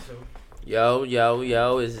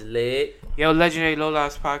Yo, it's lit. Yo, Legendary Low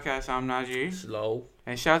Lives Podcast, I'm Najee. Slow.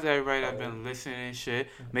 And shout out to everybody that's been listening and shit.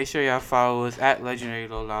 Make sure y'all follow us at Legendary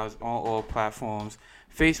Low Lives on all platforms.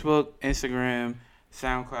 Facebook, Instagram,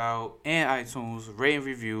 SoundCloud, and iTunes. Rate and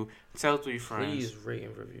review. Tell 3 friends. Please rate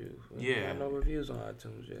and review. We Yeah. got no reviews on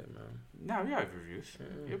iTunes yet, man. Nah, we got reviews.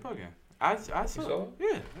 You're bugging. I saw.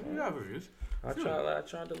 Yeah, we got reviews. I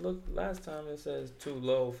tried to look last time. It says too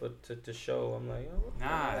low to show. I'm like, oh, what the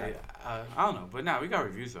Nah, heck? I don't know. But nah, we got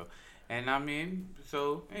reviews though. And I mean,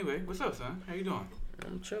 so anyway, what's up, son? How you doing?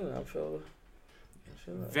 I'm chilling. I feel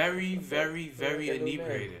Very like a new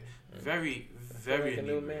inebriated. man. Very I feel like a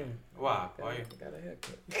new inebriated. man. Why? I Why you? got a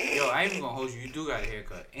haircut. Yo, I ain't even gonna hold you. You do got a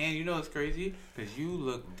haircut. And you know what's crazy? Because you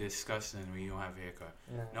look disgusting when you don't have a haircut.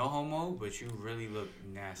 Nah, No homo, but you really look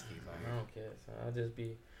nasty. I Like, don't care. So I'll just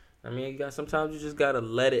be. I mean, sometimes you just gotta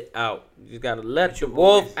let it out. You just gotta let But the you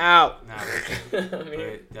wolf always- out. nah, I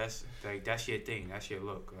mean, but that's your thing. That's your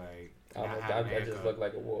look. Like, I not having a just haircut. look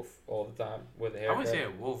like a wolf all the time with a I haircut. wouldn't say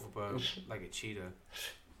a wolf, but like a cheetah.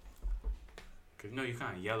 Cause you know you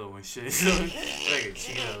kind of yellow and shit, so it's like a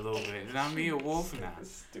cheetah a little bit. You know what I mean? A wolf, nah.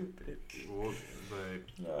 Stupid. Wolf,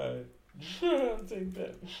 but Alright. I'll take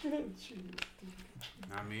that. you know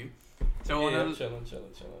what I mean? So yeah, on chilling.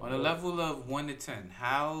 a level of 1 to 10,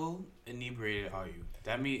 how inebriated are you?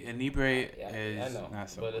 That mean inebriated is I know, not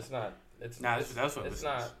so. but it's not. It's Nah, it's, that's what it's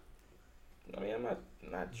not. I mean, I'm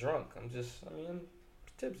not drunk. I'm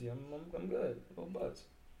tipsy. I'm good. A little buzz.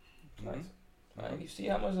 It's nice. Mhm. You see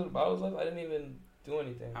how much of the bottle's left? I didn't even do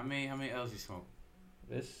anything. How many L's you smoke?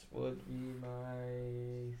 This would be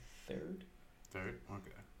my third. Third.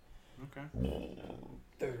 Okay.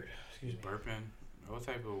 Third. Excuse me. Burping. What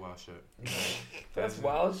type of wild shit? That's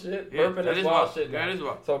wild shit. Yeah, Burping that is wild shit. That now. is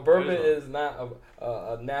wild. So That burping is is not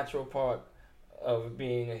a natural part of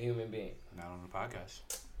being a human being. Not on the podcast.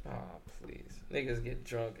 Ah, please. Niggas get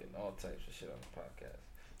drunk and all types of shit on the podcast.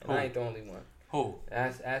 And Who? I ain't the only one. Who?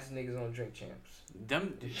 Ask niggas on Drink Champs.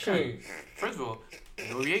 Them. First of all,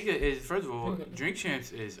 Noriega is. First of all, Drink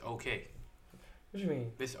Champs is okay. What you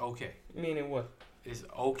mean? It's okay. Meaning what? It's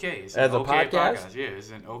okay. It's As an a okay podcast? Yeah,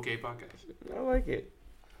 it's an okay podcast. I like it.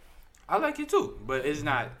 I like it too, but it's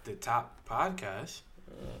not the top podcast.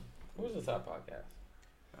 Who's the top podcast?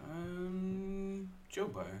 Joe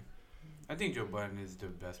Budden. I think Joe Budden is the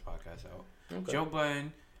best podcast out. Okay. Joe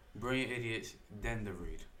Budden, Brilliant Idiots, then The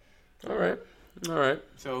Read. All right.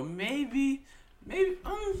 So maybe,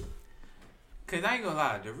 cause I ain't gonna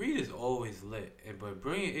lie, The Read is always lit, but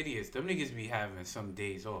Brilliant Idiots, them niggas be having some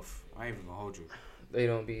days off. I ain't even gonna hold you. They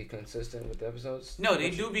don't be consistent with the episodes? No,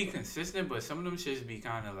 they do be consistent, but some of them shits be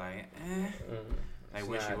kind of like, like It's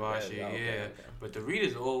wishy not washy, bad. Okay, yeah. okay. But The Read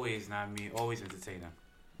is always always entertaining,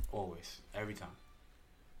 always, every time.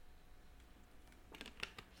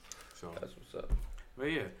 So, That's what's up. but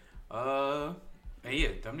yeah, and yeah,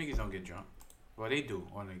 them niggas don't get drunk. Well, they do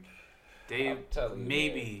on they I'm telling you,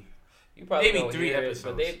 maybe. You probably Maybe don't 3 hear it, episodes.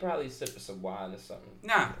 but they probably sipping some wine or something.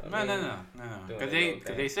 Nah, I no, mean, cause doing they their own cause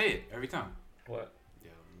thing. they say it every time. What? Yeah,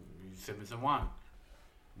 you sipping some wine,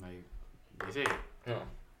 like they say it. No.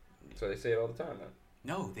 So they say it all the time, man.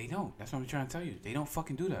 No, they don't. That's what I'm trying to tell you. They don't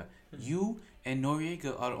fucking do that. You and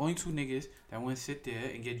Noriega are the only 2 niggas that want to sit there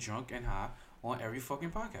and get drunk and high on every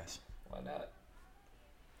fucking podcast. Why not?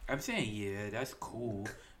 I'm saying, yeah, that's cool.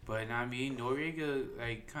 But, I mean, Noriega,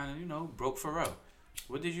 like, kind of, broke Pharrell.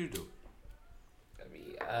 What did you do? I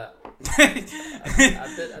mean, I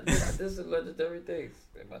did some legendary things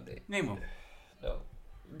in my day. Name them. No.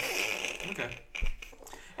 Okay.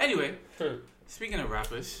 Anyway, speaking of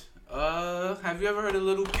rappers, have you ever heard of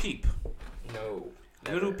Lil Peep? No.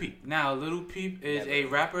 Lil Peep. Now, Lil Peep is a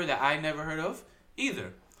rapper that I never heard of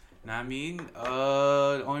either. Now, I mean,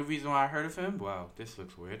 the only reason why I heard of him, wow, this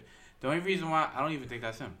looks weird. The only reason why, I don't even think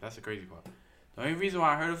that's him. That's the crazy part. The only reason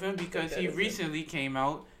why I heard of him, because he recently came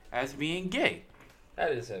out as being gay.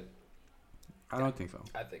 That is him. I don't think so.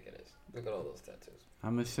 I think it is. Look at all those tattoos.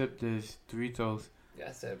 I'm gonna sip this Doritos. Yeah,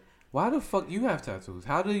 that's him. Why the fuck you have tattoos?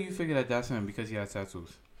 How do you figure that that's him because he has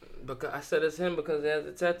tattoos? Because I said it's him because he has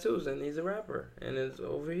the tattoos and he's a rapper and it's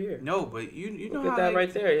over here. No, but you know Look how at that like,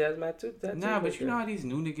 right there. He has my tattoos. Nah, but right you know there. how these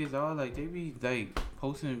new niggas are like they be like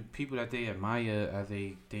posting people that they admire as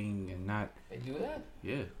a thing and not They do that?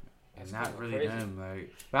 yeah That's and not kinda really crazy. them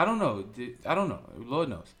like. But I don't know. I don't know. Lord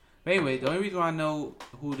knows. But anyway, the only reason why I know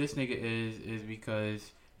who this nigga is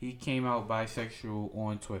because he came out bisexual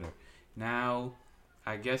on Twitter. Now,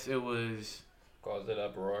 I guess it was. Caused an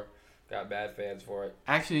uproar. Got bad fans for it.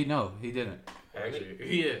 Actually, no, he didn't.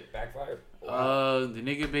 Really? Yeah. Backfired. The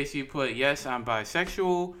nigga basically put, yes, I'm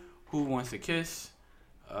bisexual. Who wants to kiss?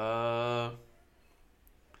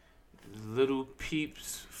 Little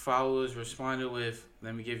Peeps followers responded with,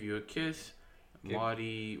 "Let me give you a kiss."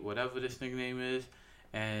 Marty, whatever this nickname is,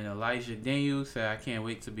 and Elijah Daniels said, "I can't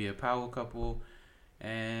wait to be a power couple,"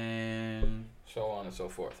 and so on and so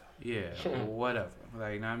forth. Yeah, whatever.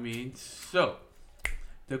 Like, know what I mean? So,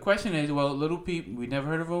 the question is, well, Little Peep, we never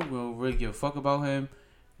heard of him. We don't really give a fuck about him.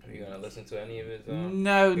 Are you gonna listen to any of his?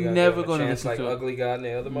 No, never gonna listen like to Ugly God and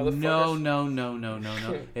the other motherfuckers.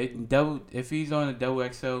 No. If he's on a double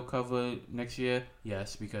XL cover next year,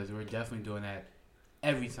 yes, because we're definitely doing that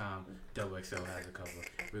every time double XL has a cover.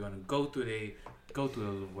 We're gonna go through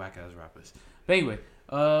those whack ass rappers. But anyway,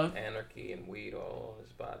 Anarchy and weed all on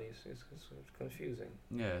his body. It's confusing.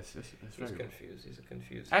 Yeah, it's He's confused. He's a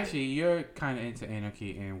confused. Actually, you're kind of into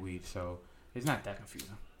anarchy and weed, so it's not that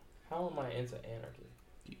confusing. How am I into anarchy?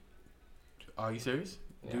 Are you serious?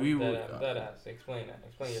 Yeah, that ass. Explain that.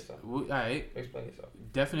 Explain yourself. All right. Explain yourself.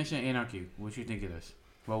 Definition of anarchy. What you think it is?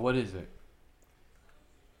 Well, what is it?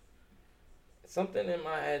 Something in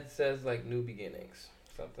my head says like new beginnings.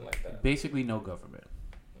 Something like that. Basically, no government.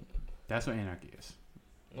 That's what anarchy is.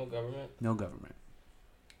 No government? No government.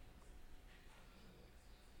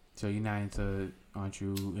 So aren't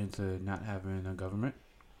you into not having a government?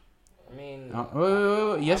 I mean...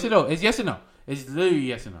 wait. Yes or no? It's yes or no. It's literally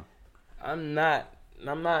yes or no. I'm not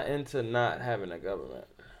into not having a government.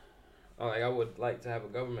 Like, I would like to have a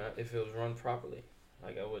government if it was run properly.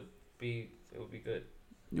 Like, it would be good.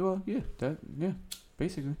 Well, yeah,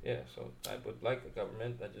 basically. Yeah, so I would like a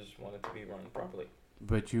government that just wanted to be run properly.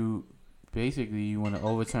 But you want to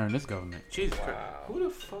overturn this government. Jesus Christ. Who the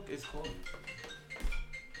fuck is calling?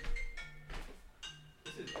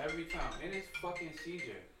 This is every time. And it's fucking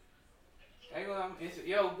CJ.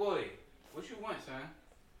 Yo, boy. What you want, son?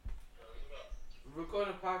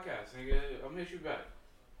 Recording a podcast, nigga. I'm gonna hit you back.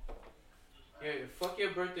 Yeah, fuck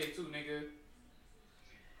your birthday too, nigga.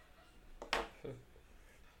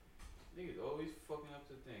 Niggas always fucking up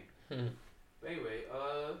the thing. But anyway,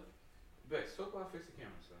 Bex, talk about fix the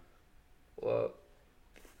camera, son. Well,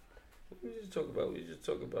 we just talk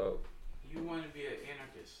about. You want to be an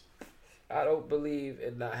anarchist. I don't believe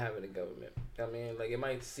in not having a government. I mean, like, it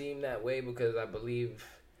might seem that way because I believe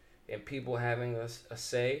in people having a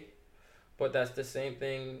say, but that's the same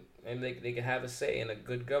thing, and they can have a say in a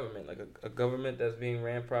good government. Like, a government that's being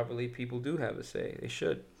ran properly, people do have a say. They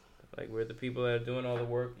should. Like, we're the people that are doing all the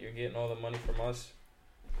work. You're getting all the money from us.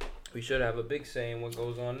 We should have a big say in what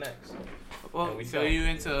goes on next. Well, so you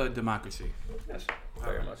into democracy? Yes,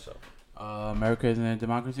 very much so. America isn't a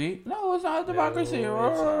democracy? No, it's not a democracy.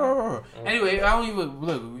 No, anyway, I don't even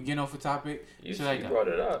look. We getting off the topic. You brought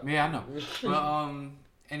it up. Yeah, I know. But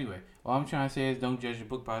anyway, all I'm trying to say is don't judge a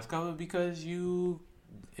book by its cover because you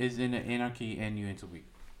is in anarchy and you into weed.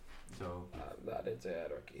 So I'm not into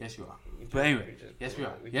anarchy. Yes, you are. But anyway, yes, you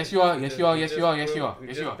are. Yes, you are. Yes, you are. Yes, you are. Yes, you are.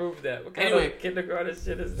 Yes, you are. Prove that. What kind anyway, of kindergarten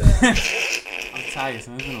shit is that? I'm tired.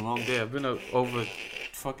 Son. It's been a long day. I've been up over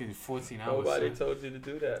fucking 14 hours. Nobody told you to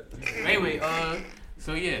do that. Anyway,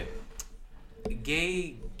 so yeah,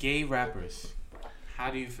 gay rappers. How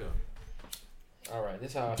do you feel? All right,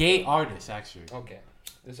 this is how I gay feel. Artists, actually. Okay,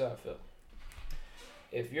 this is how I feel.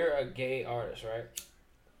 If you're a gay artist, right,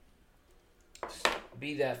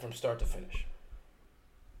 be that from start to finish.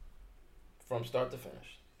 From start to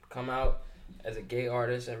finish. Come out as a gay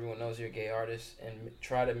artist. Everyone knows you're a gay artist, and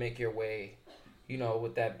try to make your way,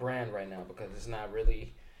 with that brand right now, because it's not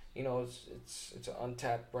really, it's an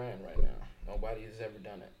untapped brand right now. Nobody has ever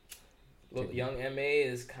done it. Look, Young M.A.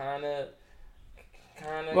 is kind of.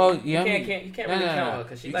 Well, you can't really count her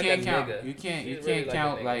because she's like a nigga. You can't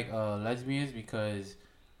count like lesbians because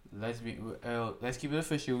lesbian. Let's keep it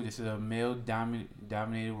official. This is a male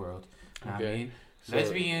dominated world. Okay. I mean, so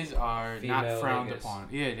lesbians are not frowned upon.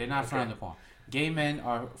 Yeah, they're not frowned upon. Gay men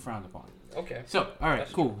are frowned upon. Okay. So all right,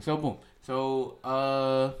 that's cool. True. So boom. So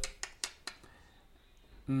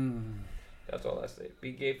That's all I say.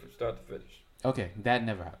 Be gay from start to finish. Okay, that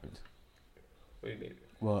never happened. What do you mean?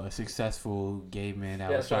 Well, a successful gay man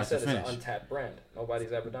that was start to finish. It's an untapped brand.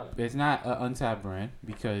 Nobody's ever done it. It's not an untapped brand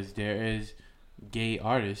because there is gay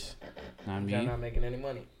artists. They're not making any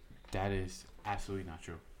money. That is absolutely not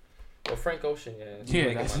true. Well, Frank Ocean, yeah.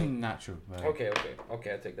 Yeah, that's not true. Like, okay,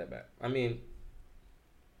 I take that back. I mean,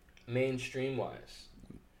 mainstream wise,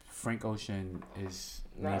 Frank Ocean is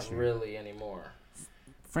not mainstream. Really anymore.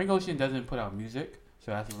 Frank Ocean doesn't put out music,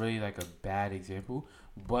 so that's really like a bad example.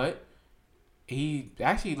 But he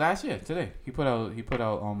actually last year today he put out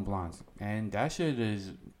Blondes, and that shit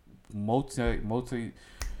is multi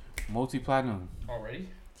platinum already.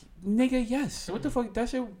 Nigga, yes. What the fuck? That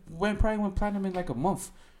shit probably went platinum in like a month.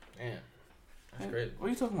 Damn, that's great. What are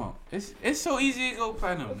you talking about? It's so easy to go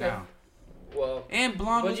platinum now. Well, and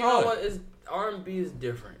Blonde but was you know hard. what? Is R&B is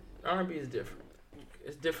different. R&B is different.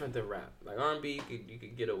 It's different than rap. Like R&B, you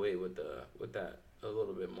could get away with that a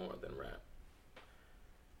little bit more than rap.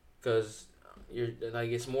 Cause you're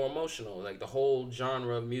like it's more emotional. Like the whole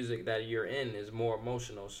genre of music that you're in is more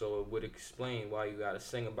emotional, so it would explain why you gotta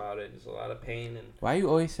sing about it. There's a lot of pain and. Why you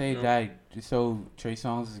always say You know? that? So Trey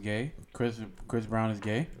Songz is gay. Chris Brown is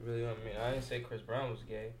gay. Really, I didn't say Chris Brown was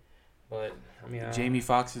gay, but I mean. Jamie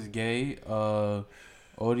Foxx is gay.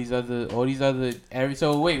 All these other.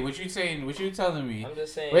 So wait, what you saying? What you telling me? I'm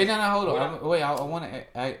just saying. Wait, no, hold on. I want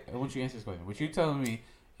you to answer this question. What you telling me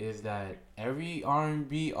is that every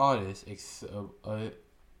R&B artist,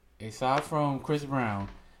 aside from Chris Brown,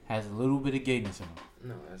 has a little bit of gayness in them.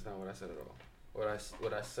 No, that's not what I said at all.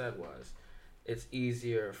 What I said was, it's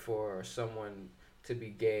easier for someone to be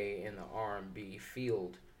gay in the R&B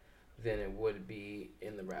field than it would be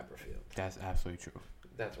in the rapper field. That's absolutely true.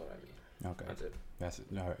 That's what I mean. Okay. That's it. That's it.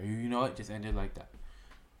 All right. You know what? Just end it like that.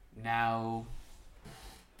 Now.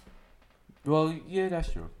 Well, yeah,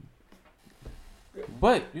 that's true.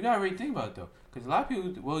 But you gotta really think about it though, because a lot of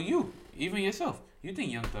people, even yourself, you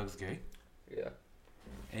think Young Thug's gay, Yeah.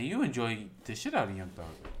 and you enjoy the shit out of Young Thug.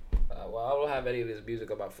 Well, I don't have any of his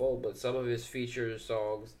music on my phone, but some of his featured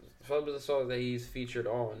songs, some of the songs that he's featured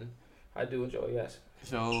on, I do enjoy. Yes.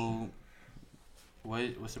 So,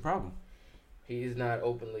 what's the problem? He's not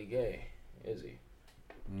openly gay, is he?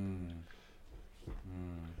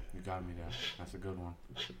 You got me there. That's a good one.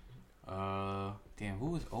 Damn,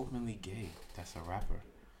 who is openly gay? That's a rapper.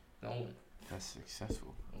 No one. That's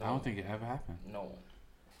successful. No I don't one. think it ever happened. No one.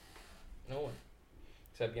 No one.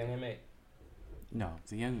 Except Young M.A. No,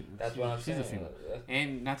 the young. That's what I'm she's saying. a female.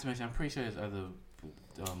 And not to mention, I'm pretty sure there's other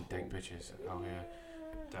deck bitches out here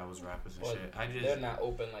that was rappers and shit. They're not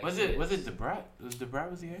open like Was it the Brat? Was the Brat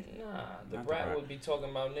was gay? Nah, the Not Brat the Brat. would be talking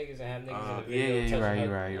about niggas and have niggas in the Yeah, video. you're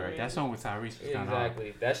touching right. her. That song with Tyrese was kind of hard.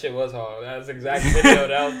 Exactly. That shit was hard. That was the exact video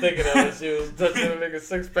that I was thinking of. And she was touching the nigga's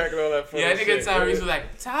six pack and all that. Yeah, shit. nigga Tyrese was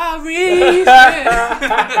like, Tyrese!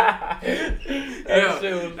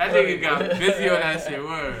 That nigga got busy on that shit.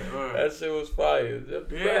 Word. That shit was fire.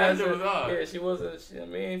 That shit was hard. Yeah, she wasn't. I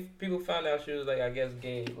mean, people found out she was like, I guess,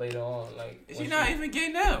 gay later on. Like, Is she not even gay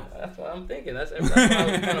now? That's what I'm thinking. That's why I was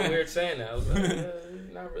kind of weird saying that. I was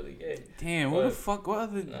like, not really gay. Damn, what the fuck? What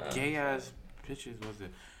other gay ass pictures was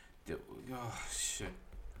it? Oh shit.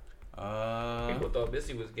 People thought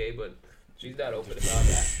Missy was gay, but she's not open about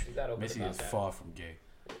that. She's not open Missy about is that. far from gay.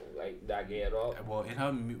 Like not gay at all. Well, in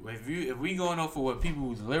her, if we going off of what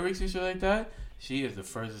people's lyrics and shit like that, she is the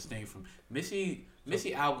furthest thing from Missy.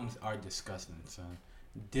 Missy albums are disgusting, son.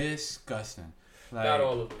 Disgusting. Like, Not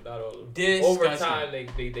all of them. Disgusting. Over time, they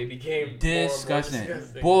became disgusting. More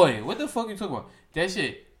disgusting. Boy, what the fuck you talking about? That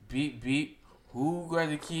shit. Beep. Who got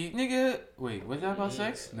the key, nigga? Wait, was that about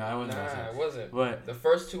sex? No, it wasn't about sex. It wasn't. But the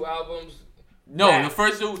first two albums. no, rap. the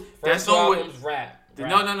first two. First That two song albums, with rap.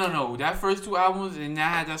 no. That first two albums, and I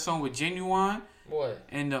had that song with Genuine. What?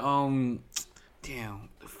 And the damn,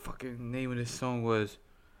 the fucking name of this song was.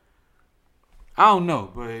 I don't know,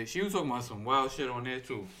 but she was talking about some wild shit on there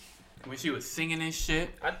too. When she was singing and shit.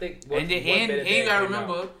 I think. And you gotta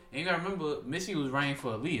remember, Missy was writing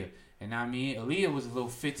for Aaliyah. And I mean, Aaliyah was a little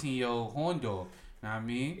 15-year-old horn dog. Know what I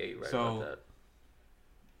mean? Yeah, you're right about that.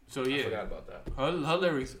 So yeah. I forgot about that. Her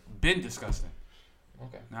lyrics been disgusting.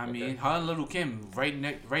 Okay. Know what I mean? Her and Lil' Kim right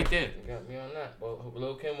there. You got me on that. Well,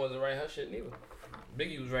 Lil' Kim wasn't writing her shit neither.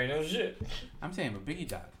 Biggie was writing her shit. I'm saying, but Biggie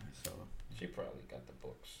died. So She probably got the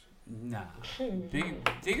books. nah.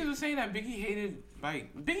 Niggas was saying that Biggie hated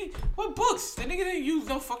Biggie. What books? The nigga didn't use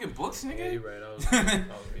no fucking books, nigga. Yeah, you're right. I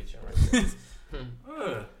was reaching right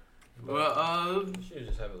there. Well, She was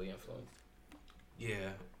just heavily influenced. yeah.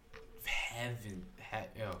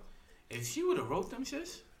 Yo. If she would have wrote them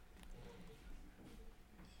shits.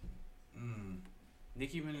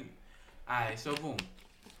 Nicki Minaj. Alright, so boom.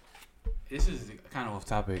 This is kind of off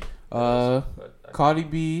topic. Cardi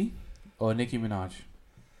B or Nicki Minaj?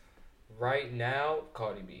 Right now,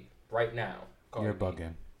 Cardi B. Right now, Cardi You're B.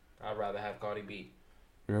 bugging. I'd rather have Cardi B.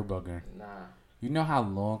 You're bugging. Nah, You know how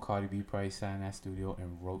long Cardi B probably sat in that studio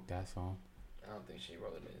and wrote that song? I don't think she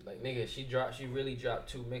wrote it. Like nigga, she really dropped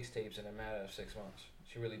 2 mixtapes in a matter of 6 months.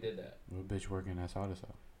 She really did that. What bitch working as hard as her?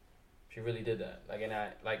 She really did that. Like and I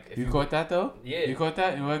like. If You caught that though? Yeah. You caught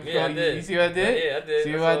that? I did. You see what I did? Yeah, I did.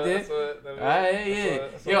 See what I did?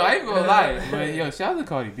 Yo, I ain't gonna lie. But yo, shout out to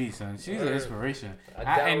Cardi B, son. She's an inspiration. I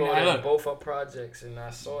downloaded both her projects and I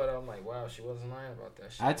saw it. I'm like, wow, she wasn't lying about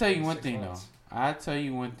that shit. I tell you one 6 thing months. though. I tell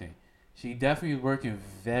you one thing. She definitely is working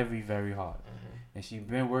very, very hard, and she's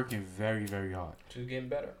been working very, very hard. She's getting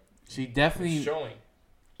better. She definitely It's showing.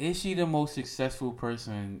 Is she the most successful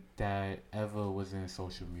person that ever was in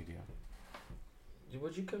social media?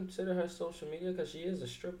 Would you consider her social media? Because she is a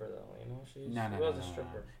stripper, though. You know, she was a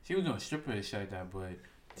stripper. She was doing stripper and shit like that, but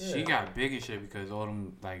she got big and shit because all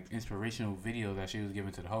them like inspirational videos that she was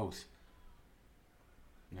giving to the host.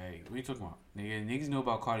 Like, what you talking about? Niggas know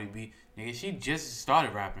about Cardi B. Nigga, she just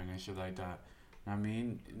started rapping and shit like that. I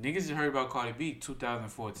mean, niggas heard about Cardi B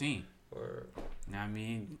 2014. Word. I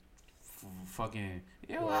mean, fucking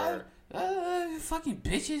fucking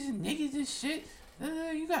bitches and niggas and shit.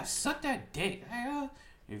 You gotta suck that dick.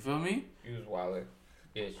 You feel me? She was wildin'.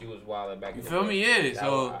 Yeah, she was wildin' back in the day. You feel me? Yeah,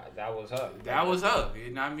 so that was her. That was her.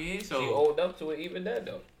 You know what I mean? So she owned up to it even then,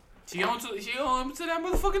 though. She owned to that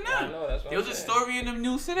motherfucker now. I know, that's what there was a story in the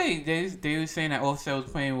news today. They were saying that Offset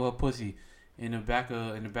was playing with a pussy in the back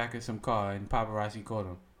of some car, and paparazzi caught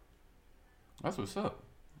him. That's what's up.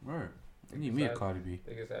 Word. I need me a Cardi B.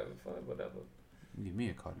 Niggas having fun, whatever. I need me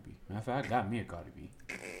a Cardi B. Matter of fact, I got me a Cardi B.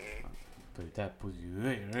 Put that pussy.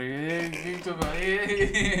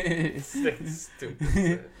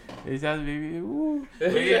 Stupid. It's that baby. Ooh.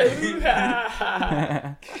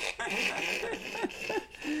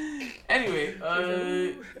 Anyway,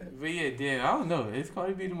 but yeah, damn, I don't know. Is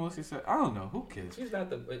Cardi B the most successful? I don't know. Who cares? She's not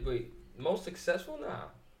the most successful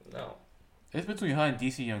now. No. It's between her and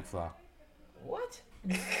DC Young Fly. What?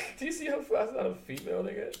 DC Young Fly's not a female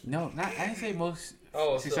nigga. No, I didn't say most.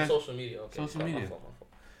 Oh, social media. Okay. Social media. My fault.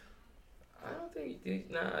 I don't think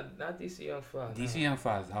not DC Young Fly. DC Young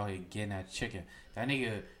Fly is out here getting that chicken. That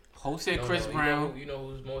nigga hosted No, Chris Brown. You know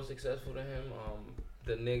who's more successful than him?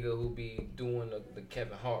 The nigga who be doing the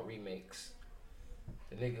Kevin Hart remakes.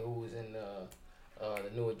 The nigga who was in the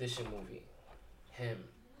New Edition movie. Him.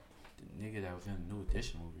 The nigga that was in the New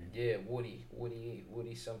Edition movie. Yeah,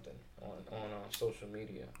 Woody something on social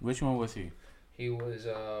media. Which one was he? He was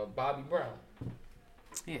Bobby Brown.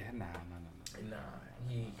 Yeah, nah.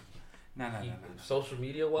 Nah. Social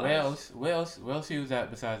media wise. Where else he was at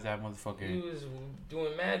besides that motherfucker? He was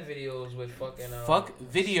doing mad videos with fucking. Fuck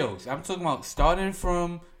videos. I'm talking about starting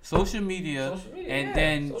from social media and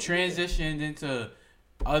then transitioned into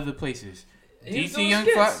other places. DC Young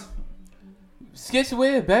Fly. Skits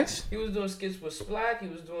where, Bex? He was doing skits with Splack. He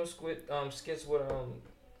was doing skits with I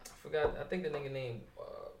forgot. I think the nigga name.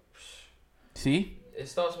 See? It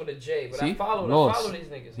starts with a J, but See? I follow these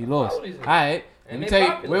niggas. He lost. All right. Let me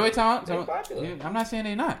tell you. Wait, time. Popular. I'm not saying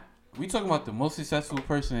they not. We talking about the most successful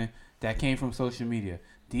person that came from social media.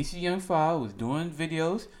 DC Young Fly was doing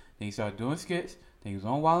videos. Then he started doing skits. Then he was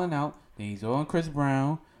on Wildin' Out. Then he's on Chris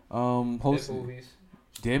Brown.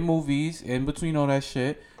 Did movies in between all that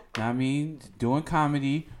shit. Know what I mean, doing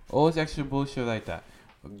comedy, all this extra bullshit like that.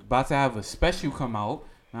 About to have a special come out.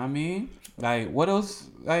 Know what I mean, like what else?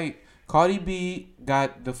 Like Cardi B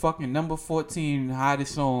got the fucking number 14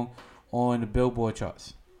 hottest song on the Billboard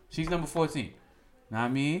charts. She's number 14. Know what I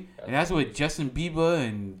mean, and that's with Justin Bieber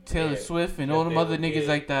and Taylor Swift and all them other niggas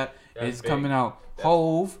like that is coming out.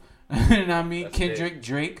 Hove, you know what I mean, Kendrick,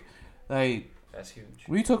 Drake, like that's huge.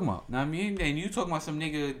 What are you talking about? Know what I mean, and you talking about some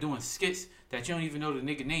nigga doing skits that you don't even know the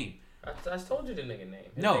nigga name. I told you the nigga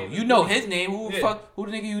name. No, you know his name. Who the fuck? Who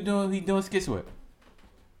the nigga you doing? He doing skits with?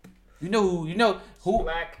 You know who?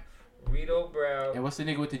 Black, Rito Brown. And what's the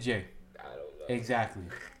nigga with the J? I don't know. Exactly.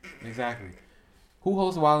 Who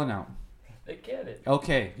hosts Wildin' Out? They get it.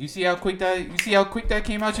 Okay, you see how quick that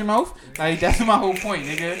came out your mouth? Like that's my whole point,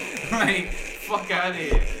 nigga. Like fuck out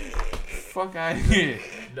of here.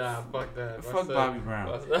 Nah, fuck that. Fuck Bobby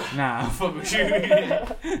Brown. Nah, fuck with you.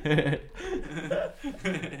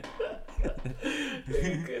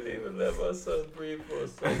 You couldn't even let my son breathe for a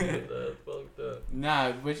second. Fucked up.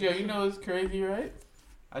 Nah, but yo, you know what's crazy, right?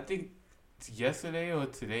 I think yesterday or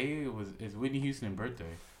today is Whitney Houston's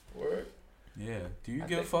birthday. Word? Yeah. Do you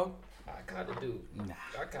give a fuck? I kinda do. Nah.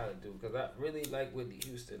 I kinda do because I really like Whitney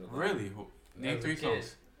Houston. Really? Name 3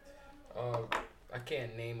 songs. I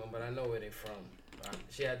can't name them, but I know where they're from.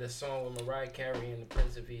 She had this song with Mariah Carey and the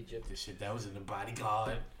Prince of Egypt. The shit that was in The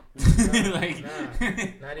Bodyguard.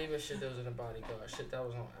 Not even shit that was in The Bodyguard. Shit that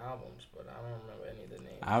was on albums, but I don't remember any of the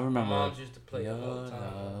names. I remember. My moms used to play Your it all the time.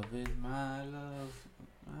 love is my love.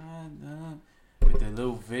 With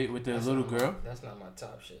the little girl. That's not my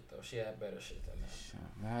top shit though. She had better shit than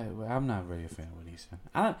that. I'm not really a fan of Whitney Houston.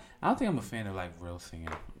 I don't think I'm a fan of like real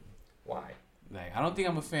singing. Why? Like I don't think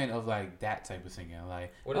I'm a fan of like that type of singing.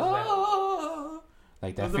 Like what is that?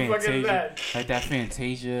 Like that what the fuck is that? Like that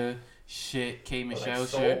Fantasia shit, K Michelle like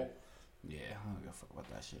shit. Yeah, I don't give a fuck about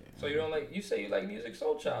that shit. So you don't like? You say you like Music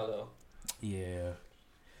Soul Child though. Yeah,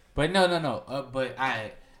 but no. But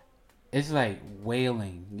it's like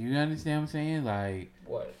wailing. You understand what I'm saying? Like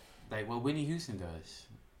what? Like what Whitney Houston does.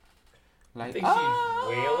 Like, think she's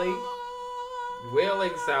wailing?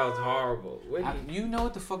 Wailing sounds horrible. You know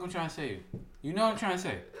what the fuck I'm trying to say. You know what I'm trying to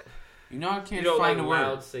say. You know I can't don't find like the word.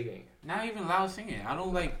 loud singing. Not even loud singing. I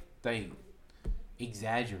don't like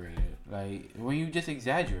exaggerate it. Like when you just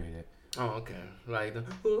exaggerate it. Oh, okay. Like the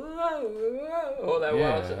all that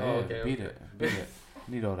wild shit. Oh, okay. Beat it.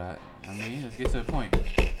 Need all that. I mean, let's get to the point.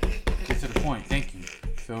 Get to the point. Thank you.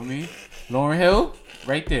 Feel me? Lauryn Hill,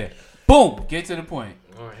 right there. Boom. Get to the point.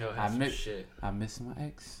 Lauryn Hill has some shit. I miss my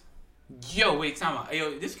ex. Yo, wait, time out.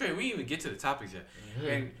 Yo, this is crazy. We didn't even get to the topics yet. Mm-hmm.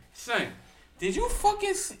 And son, did you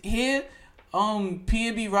fucking hear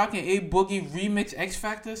PNB Rock and A Boogie remix X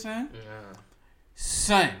Factor, son? Yeah.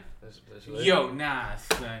 Son. That's Yo, nah,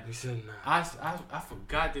 son. You said nah. I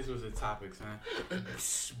forgot this was a topic, son.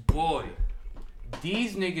 Boy,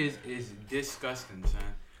 these niggas is disgusting, son.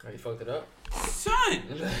 Oh, you fucked it up? Son!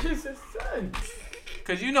 He said son.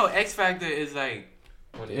 Cause you know X Factor is like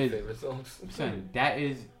one of your favorite songs. Son, that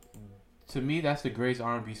is, to me, that's the greatest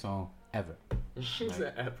R&B song ever.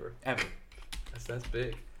 Like, ever. Ever. That's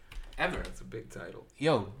big. Ever. That's a big title.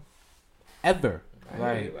 Yo, ever. I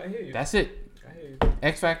hear you. That's it. I hear you.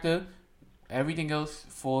 X Factor, everything else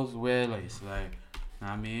falls where it's like, know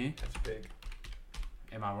what I mean? That's big.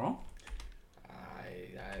 Am I wrong?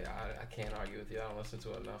 I can't argue with you. I don't listen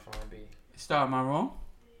to enough R&B. Star, am I wrong?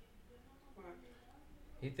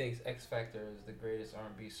 He thinks X Factor is the greatest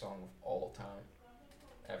R&B song of all time,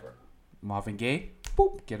 ever. Marvin Gaye,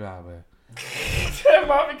 boop, get out of there.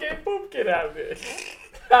 Marvin Gaye, boop, get out of there.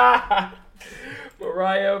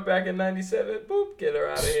 Mariah back in '97, boop, get her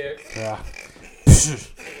out of here. Yeah.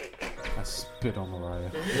 I spit on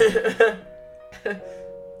Mariah.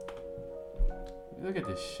 Look at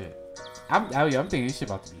this shit. I'm thinking this shit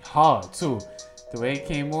about to be hard too. The way it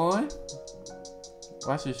came on.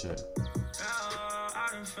 Watch this shit.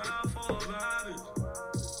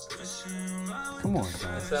 Come on,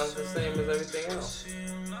 son. It sounds the same as everything else.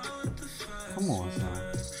 Come on, son.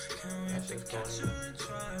 That shit's corny.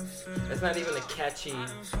 It's not even a catchy.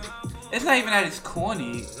 It's not even that it's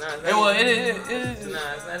corny. It is.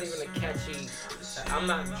 Nah, it's not even a catchy. I'm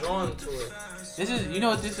not drawn to it. This is, you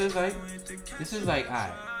know what this is like? This is like,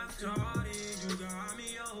 alright,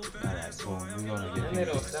 boom, we're gonna get. And they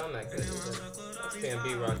don't sound that good either. That's PNB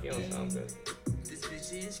Rock, you don't sound good.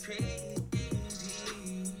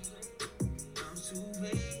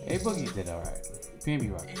 A Boogie did alright.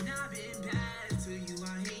 PNB Rock.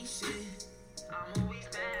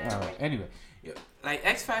 Alright, anyway. Like,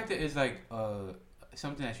 X Factor is like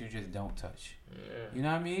something that you just don't touch. Yeah. You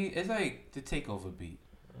know what I mean? It's like the Takeover beat.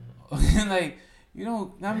 Mm-hmm. Like, you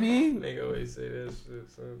know what I mean? Nigga always say this shit,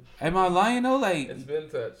 so. Am I lying though? Like, it's been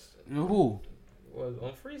touched. Who? Was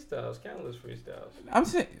on freestyles, countless freestyles. I'm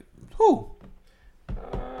saying, who?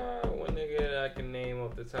 One nigga that I can name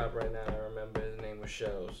off the top right now, I remember his name was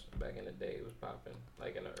Shells. Back in the day, he was popping,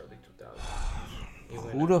 like in the early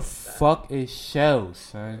 2000s. Who the fuck is Shells,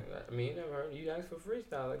 son? I mean, you never heard. You asked for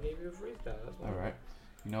freestyle, I gave you a freestyle. That's all right.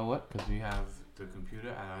 You know what? Because we have the computer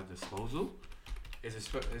at our disposal. Is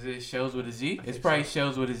it Shells with a Z? It's probably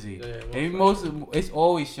Shells with a Z. Yeah, it's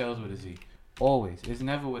always Shells with a Z. Always. It's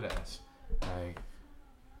never with a S. Like,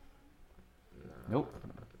 nope.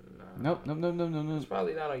 Nope. It's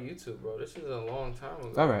probably not on YouTube, bro. This is a long time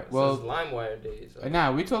ago. All right. This is LimeWire days. So.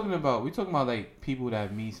 Nah, we talking about like people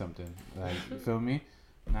that mean something. Like, you feel me?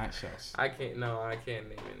 Not Shells. I can't name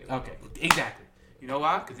anyone. Okay, exactly. You know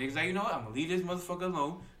why? Because niggas like, you know what? I'm gonna leave this motherfucker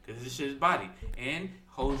alone because this shit is body. And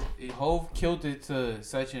Hove killed it to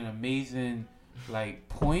such an amazing like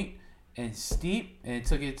point and steep and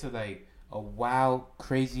took it to like a wild,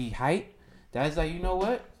 crazy height. That's like, you know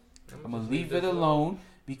what? I'm gonna leave it alone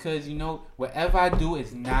because, you know, whatever I do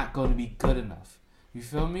is not gonna be good enough. You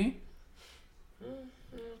feel me?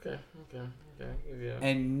 Okay. Yeah.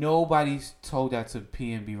 And nobody's told that to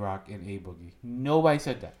PNB Rock and A Boogie. Nobody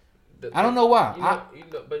said that. I don't know why. I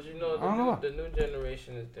don't know why. The new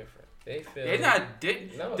generation is different. They feel they're not.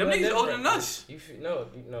 Them niggas older than us. No,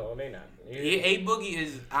 they not. A Boogie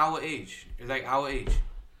is our age. It's like our age.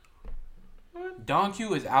 What? Don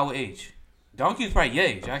Q is our age. Don Q is probably your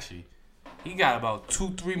age, actually. He got about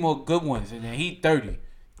 2-3 more good ones, and then he 30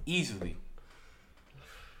 easily.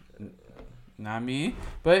 Know what I mean?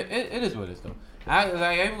 But it is what it is, though. I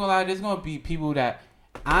ain't gonna lie. There's gonna be people that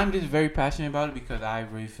I'm just very passionate about it because I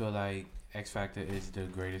really feel like X Factor is the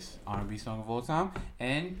greatest R&B song of all time,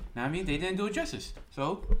 and know what I mean, they didn't do it justice.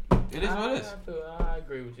 So it is what it is. I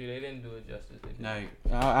agree with you. They didn't do it justice. Like,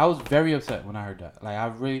 I was very upset when I heard that. Like, I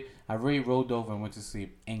really rolled over and went to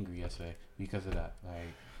sleep angry yesterday because of that.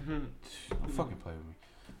 Like, don't fucking play with me.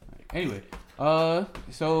 Like, anyway,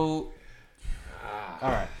 so all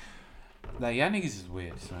right. Like, y'all niggas is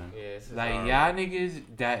weird, son. Yeah, it's like, horrible. y'all niggas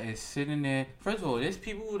that is sitting there. First of all, there's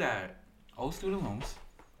people that owe student loans.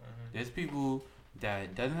 Mm-hmm. There's people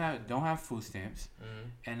that don't have food stamps.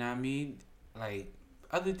 Mm-hmm. And I mean, like,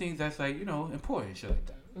 other things that's, like, you know, important, shit like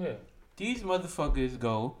that. Yeah. These motherfuckers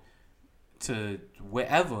go to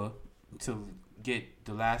wherever to get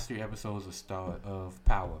the last 3 episodes of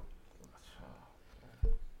Power.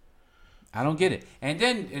 I don't get it. And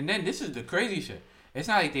then this is the crazy shit. It's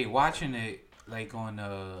not like they watching it like on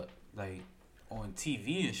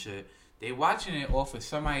TV and shit. They watching it off of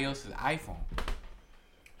somebody else's iPhone.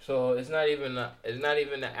 So it's not even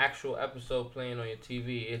the actual episode playing on your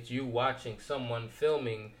TV. It's you watching someone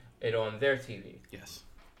filming it on their TV. Yes.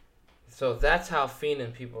 So that's how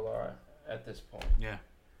fiending people are at this point. Yeah.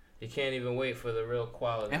 You can't even wait for the real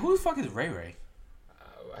quality. And who the fuck is Ray Ray?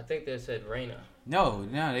 I think they said Raina. No,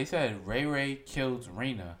 they said Ray Ray killed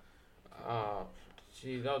Raina.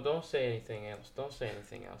 Gee, don't say anything else. Don't say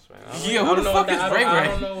anything else, man. Who the fuck is Ray Ray? I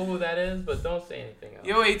don't know who that is, but don't say anything else.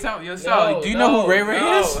 Yo, wait, do you know who Ray Ray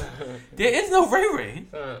is? There is no Ray Ray.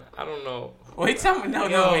 I don't know. Wait, tell me. No.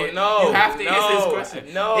 You have to answer this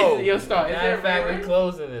question. No. Start. Matter of fact, we're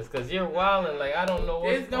closing this because you're wilding. Like, I don't know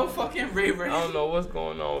what's There's no fucking Ray Ray. I don't know what's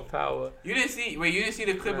going on with Power. You didn't see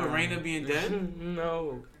the clip of Raina being dead?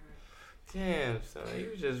 No. Damn, son,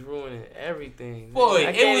 you just ruining everything. Boy,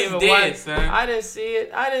 I can't it even was dead, watch. son. I didn't see it.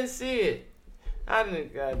 I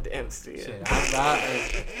didn't goddamn see it. Shit,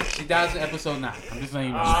 she dies in episode 9. I'm just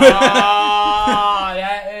letting you know. Oh,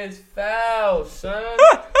 that is foul, son.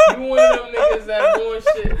 You one of them niggas that doing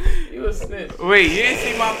shit. You a snitch. Wait, you didn't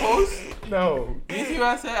see my post? No. You see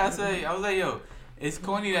what I said? I was like, yo, it's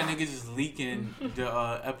corny that niggas just leaking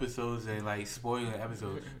the episodes and like spoiling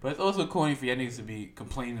episodes, but it's also corny for y'all niggas to be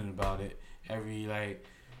complaining about it every like,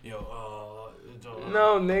 No,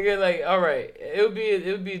 nigga, like, all right, it would be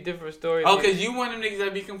a different story. Oh, cause you one of them niggas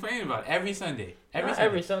that be complaining about it every Sunday.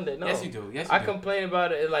 Every Sunday. No. Yes, you do. I complain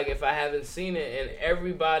about it like if I haven't seen it, and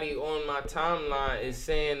everybody on my timeline is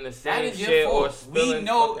saying the same that is shit your fault. or spilling. We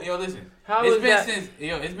know. Fucking, yo, listen. How it's is been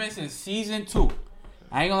that? It's been since season 2.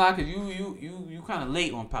 I ain't gonna lie, cause you kind of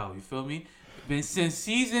late on Power. You feel me? Been since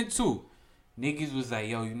season 2. Niggas was like,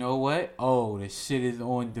 yo, you know what? Oh, the shit is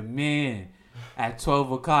on demand at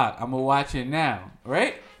 12 o'clock. I'm gonna watch it now,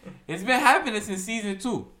 right? It's been happening since season 2.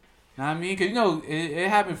 Know what I mean? Cause you know it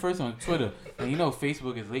happened first on Twitter, and you know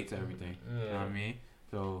Facebook is late to everything. Yeah. You know what I mean?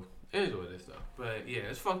 So it is what it is, though. But yeah,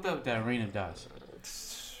 it's fucked up that Raina dies.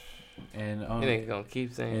 And it ain't gonna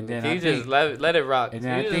keep saying. And then you just let it rock. And You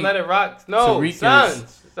then I just think let it rock. No, Tariq son,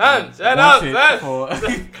 shut up,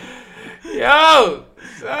 son. Yo,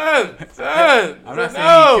 son. I'm not saying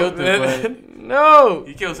he killed her, but no,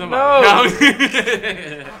 he killed somebody. No.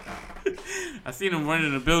 I seen him running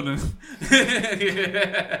in the building.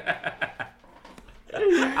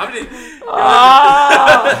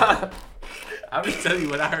 I'm just telling you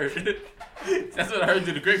what I heard. That's what I heard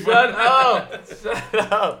through the grapevine.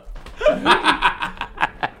 Shut up.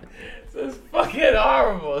 This is fucking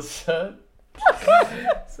horrible, son.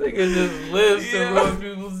 This nigga just lives to ruin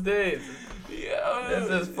people's days. This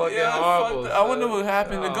is fucking horrible. I wonder what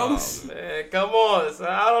happened to Ghost. Man, come on, son.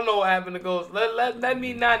 I don't know what happened to Ghost. Let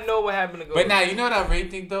me not know what happened to Ghost. But now, you know what I really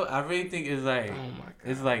think, though? I really think it's like, oh my God.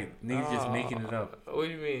 it's like niggas just making it up. What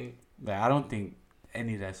do you mean? Like, I don't think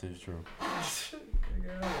any of that shit is true. I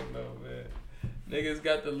don't know, man. Niggas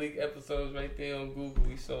got the leaked episodes right there on Google.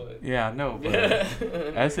 We saw it. Yeah, I know, but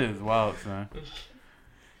that shit is wild, son.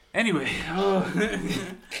 Anyway.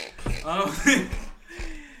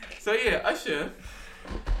 So, yeah,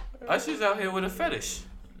 Usher's out here with a fetish.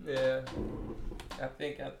 Yeah. I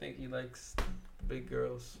think he likes big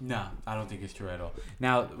girls. Nah, I don't think it's true at all.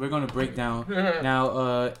 Now, we're going to break down.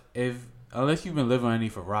 Now, unless you've been living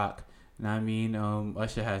underneath a rock, you know what I mean?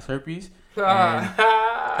 Usher has herpes.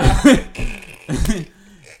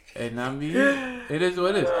 And I mean, it is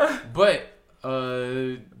what it is. But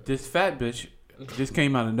this fat bitch just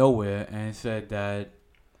came out of nowhere and said that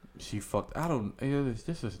she fucked. I don't.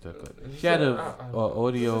 This is the clip. She had a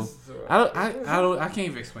audio. I can't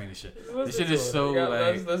even explain this shit. This shit is so like.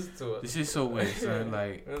 Let's listen to it. This is so weird, son.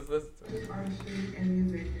 Like. Let's listen to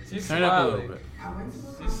it. She's Turn up a little smiling.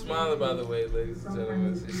 bit. She's smiling, by the way, ladies and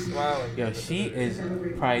gentlemen. She's smiling. Yo, she is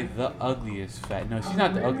probably the ugliest fat. No, she's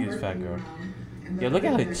not the ugliest fat girl. Yo, look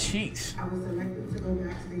at her cheeks.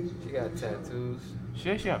 She got tattoos.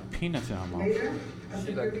 She actually got peanuts in her mouth.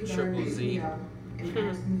 She like a triple Z. and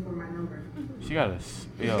asked me for my number. She got a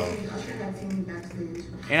yo. And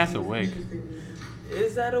that's a wig.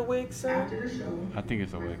 Is that a wig, son? After the show, I think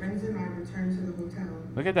it's a my wig. friends and I returned to the hotel.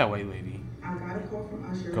 Look at that white lady. I got a call from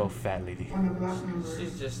Usher. Go fat lady. On a block number.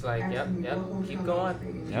 She's just like, yep, asking me yep, what keep hotel I was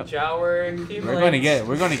going. staying in. Yep. Shower, keep We're gonna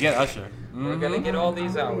get Usher. We're gonna get all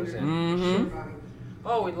these hours in. Mm-hmm.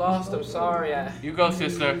 Oh, we lost him. Sorry. You go,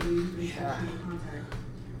 sister. Yeah.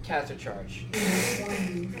 Cancer charge.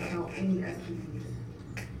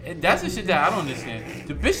 That's the shit that I don't understand.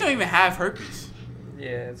 The bitch don't even have herpes.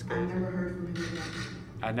 Yeah, it's I crazy. never heard from him again.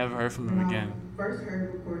 I never heard from When him I again. first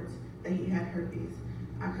heard reports that he had herpes,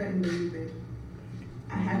 I couldn't believe it.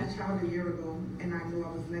 I had a child a year ago, and I knew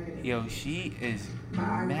I was negative. Yo, she is But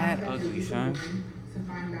I mad contacted ugly, legal son. women to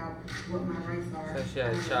find out what my rights are. Said she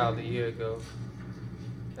had a child a year ago.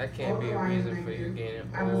 That can't be a Although I am reason for you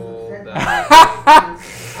negative, getting I was old. upset That- because I was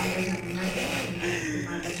having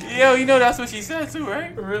mental Yo, you know that's what she said too,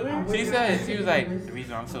 right? Really? She said, she was like, the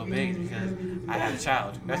reason I'm so big is because I had a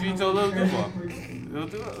child. That's what you told Lil Duval. Lil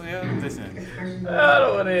Duval, yeah, listen. I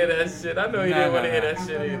don't want to hear that shit. I know you Nah, didn't want nah, to hear nah. that I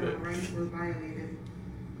shit felt either. that my rights were violated.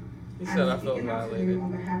 He said I felt speaking out today violated.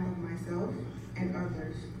 on behalf of myself and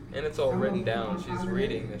others. And it's all written down. She's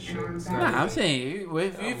reading the shit. It's not Nah, I'm even- saying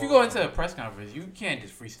if you go into a press conference, you can't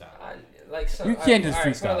just freestyle. Like some, You can't just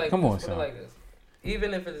alright, put it freestyle. like Come this, on, put it son. like this.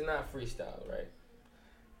 Even if it's not freestyle, right?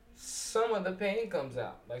 Some of the pain comes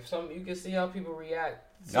out. Like you can see how people react.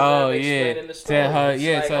 to Oh, them yeah. explaining the story. To her, It's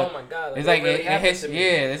yeah, like, so oh my god, It's what like really it happened hits, to me?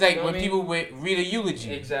 yeah. It's like You know when what I people read a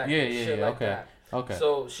eulogy. Exactly. Yeah, Shit like okay, that. okay.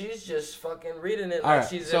 So she's just fucking reading it like Alright,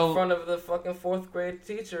 she's so- in front of the fucking 4th grade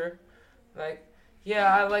teacher. Like,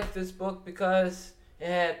 yeah, I like this book because it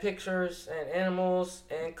had pictures and animals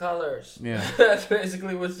and colors. Yeah. That's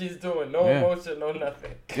basically what she's doing. No Yeah. emotion, no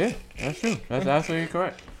nothing. Yeah, that's true. That's absolutely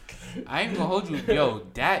correct. I ain't gonna hold you. Yo,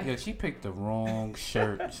 she picked the wrong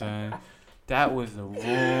shirt, son. That was the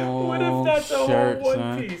wrong What if that's a shirt, whole one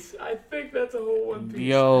son. piece? I think that's a whole one piece.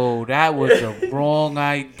 Yo, that was the wrong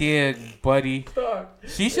idea, buddy. Sorry.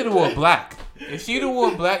 She should have wore black. If she'd have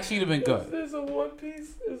worn black, she'd have been Is good. this a one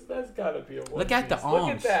piece? That's gotta be a one Look piece. at the Look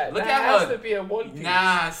arms. at that. Look that at has her. to be a one piece.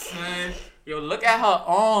 Nah, son. Yo, look at her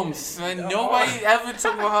arms, son. The Nobody ever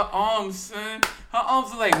talk about her arms, son. Her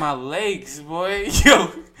arms are like my legs, boy.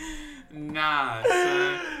 Yo. Nah,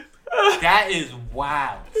 son. That is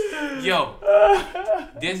wild. Yo.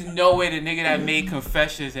 There's no way the nigga that made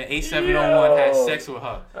Confessions in 8701 had sex with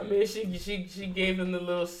her. I mean, she gave him the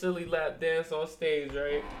little silly lap dance on stage,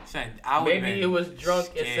 right? Son, I would Maybe it was drunk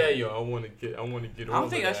and scared. said, "Yo, I want to get I don't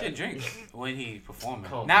think I should drink when he's performing.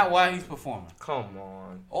 Come Not on. while he's performing. Come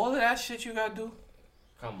on, All of that shit you gotta do.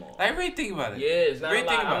 come on. Like, really think about it. Yeah, it's not a Really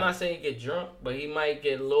think lot. about I'm it. not saying he get drunk, but he might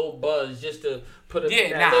get a little buzz just to put a Yeah,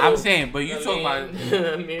 that nah, little, I'm saying, but you I talking about mean,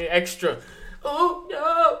 I mean, extra. Oh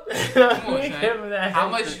no! Come on, son.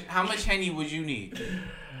 How How much Henny would you need?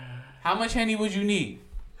 How much Henny would you need?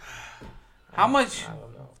 How much? I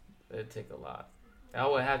don't know. It'd take a lot. I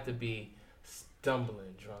would have to be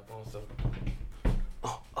stumbling drunk on some.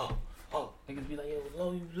 Oh! Niggas be like, "Yo,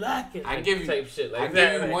 Lo, you lacking?" I like, give you- type shit like I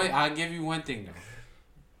that. give you like- one. I give you one thing though.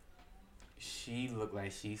 She looked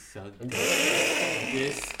like she sucked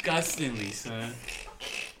disgustingly, son.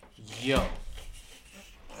 Yo.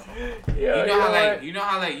 Yeah, You know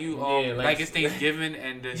how what? you Yeah, like it's Thanksgiving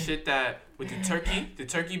and the shit that with the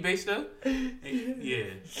turkey based stuff. Yeah.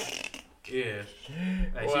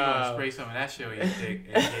 Like she gonna spray some of that shit on your dick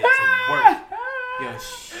and get to work. Yo,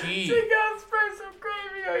 She got spray some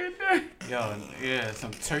gravy on your dick. Yo, yeah,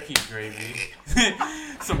 some turkey gravy,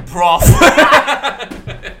 some broth.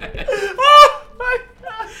 Oh my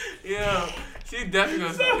god! Yo, she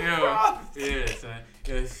definitely gonna. Yeah, son.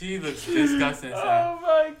 Yo, she looks disgusting, son. Oh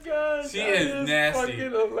my god! She that is nasty. fucking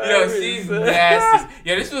Yo, hilarious, she's son. nasty.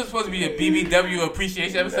 Yo, this was supposed to be a BBW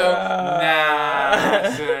appreciation episode. Nah,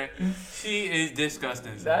 son. She is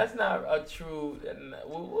disgusting, son. That's not a true.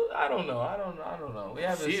 I don't know. I don't know. We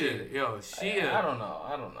haven't She seen. is, yo, she is, I don't know.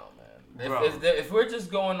 I don't know, man. Bro. If we're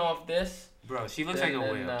just going off this, bro. She looks then, like a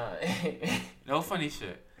then, whale. No funny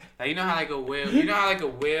shit. Like, you know how like a whale, you know how like a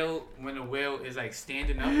whale, when a whale is like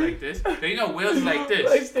standing up like this? So, you know whales is like this.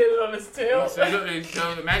 like standing on his tail. So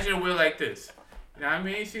imagine a whale like this. You know what I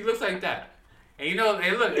mean? She looks like that. And you know,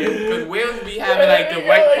 and look, because whales be having like the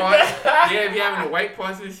white parts. Yeah, be having the white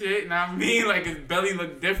parts and shit. You know what I mean? Like his belly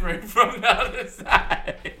look different from the other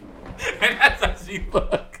side. And that's how she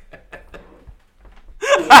look.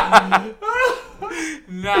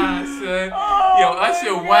 Nah, son. Yo,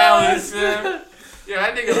 Usher wildin', son. Yo,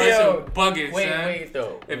 that nigga Usher bugging, son. Wait,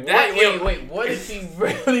 though. If that- wait. What if he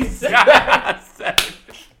really said God, son.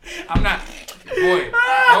 I'm not. Boy,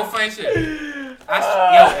 no funny shit.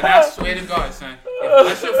 and I swear to God, son,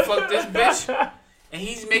 if Usher fuck this bitch, and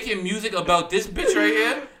he's making music about this bitch right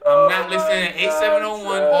here, I'm not listening to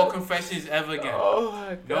 8701 or Confessions ever again. Oh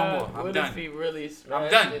my God. No more. I'm what done. If he really I'm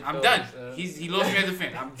done. it I'm though, done. son? He lost me as a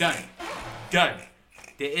fan. I'm done. Done.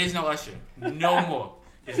 There is no Usher. No more.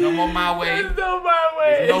 There's no more My Way. There's no My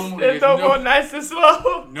Way. There's no no more Nice and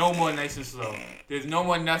Slow. No more Nice and Slow. There's no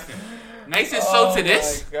more nothing. Nice and Slow to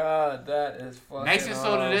this. Oh my God, that is fucking Nice and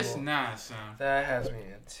Slow to this. horrible. Nah, son. That has me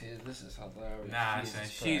in tears. This is hilarious. Nah, Jesus son.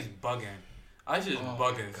 Christ. She's bugging. Usher's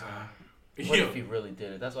bugging, son. What Yo, if he really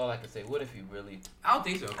did it? That's all I can say. What if he really? I don't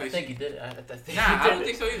think so. I think he did it. I think he Nah, I did don't it.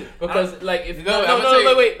 think so either. Because like if No, no, I'ma tell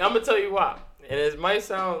you- wait, I'm gonna tell you why. And it might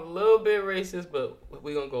sound a little bit racist, but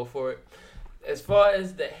we're gonna go for it. As far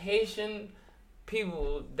as the Haitian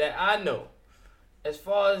people that I know, as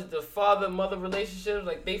far as the father-mother relationships,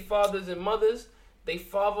 like they fathers and mothers, they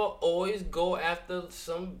father always go after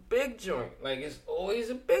some big joint. Like it's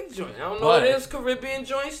always a big joint. I don't know But- what it is Caribbean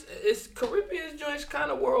joints. It's Caribbean joints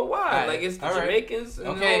kind of worldwide. Alright, Like it's the alright. Jamaicans and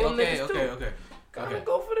Okay, all them okay, niggas okay, too. okay. Gotta Okay.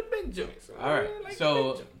 go for the big joints. Alright, Like the so-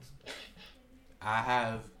 big joints. I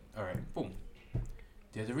have. All right, boom.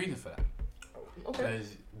 There's a reason for that. Okay.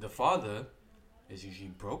 Because the father is usually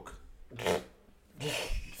broke,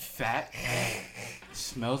 fat,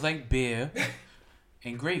 smells like beer,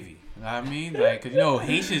 and gravy. You know what I mean? Like, cause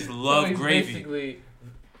Haitians love So he's gravy. basically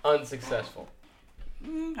unsuccessful.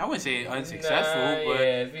 I wouldn't say unsuccessful, Nah, but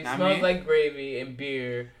yeah, if he I smells mean- like gravy and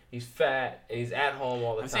beer, he's fat and he's at home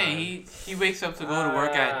all the I'm time. saying he wakes up to go to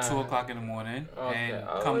work at 2:00 in the morning and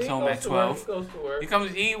comes home at 12. He goes to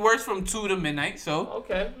work. He works from 2 to midnight, so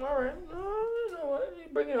Okay, all right. You know what?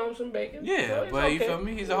 He's bringing home some bacon. yeah, so he's but you okay. feel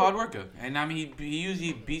me? He's a hard worker, and I mean he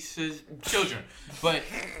usually beats his children. But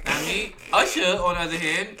I mean Usher, on the other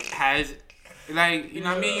hand, has like you know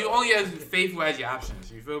what I mean. You only have faithful as your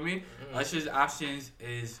options. You feel me? Usher's options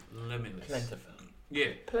is limitless. Plentiful. Yeah,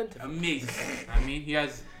 Plentiful. amazing. I mean he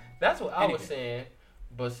has That's what I was Anything. saying.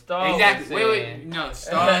 But Star exactly. was Wait, saying. no,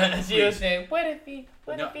 Star. She was saying, what if he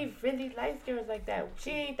No. really likes girls like that?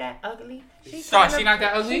 She ain't that ugly. Star, she not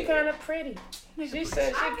that ugly? She kind of pretty. She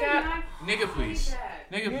said she got. Nigga, please.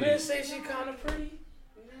 Nigga, You didn't please. say she kind of pretty.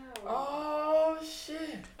 No. Oh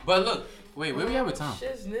shit. But look, wait, where we at with Tom?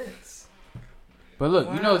 Shiznits. But look,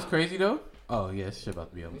 you know Wow. what's crazy though? Oh yeah, this shit about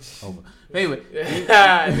to be over. But anyway,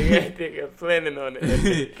 Nigga planning on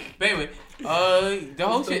it. but anyway, the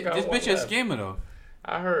whole Still shit. got This one bitch a left. scammer though.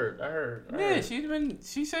 I heard. Yeah,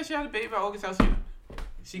 she said she had a baby by August Alsina.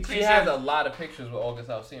 She She has a lot of pictures with August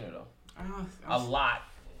Alsina though. A lot.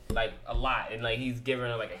 Like a lot. And like he's giving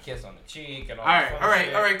her like a kiss on the cheek and all that. All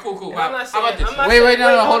right, cool. And I'm not saying, How about this? I'm not Wait, saying,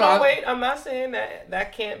 no, hold on. Wait, I'm not saying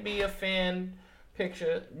that can't be a fan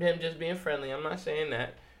picture, him just being friendly. I'm not saying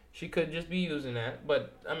that. She could just be using that.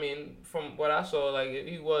 But, I mean, from what I saw, like,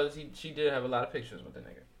 she did have a lot of pictures with the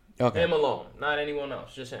nigga. Okay. Him alone, not anyone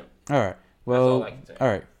else, just him. All right. That's all Well, I can say. all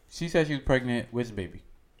right. She said she was pregnant with his baby.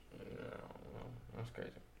 No, that's crazy.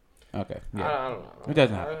 Okay. I Yeah. don't know. It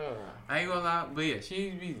doesn't I matter. don't know. I ain't gonna lie, but yeah, she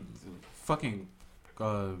be fucking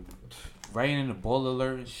writing in the ball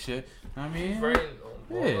alert and shit. I mean, Friend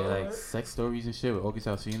on yeah, board. like sex stories and shit with August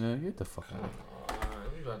Alsina. Get the fuck out.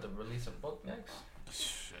 You about to release a book next?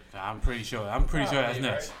 Shit, I'm pretty sure that's Probably,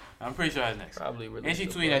 next. right? I'm pretty sure that's next. Probably release And she a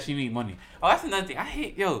tweeted book. that she need money. Oh, that's another thing. I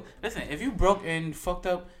hate listen, if you broke and fucked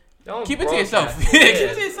up, Don't keep it to yourself. broadcast Keep it.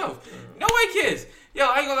 it to yourself. Nobody cares. Yo,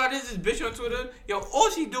 I ain't gonna lie, this bitch on Twitter. Yo, all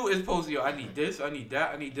she do is post, yo, I need this, I need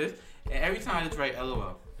that, I need this. And every time I just write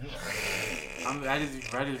LOL. I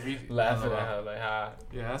just read Laughing LOL. at her like,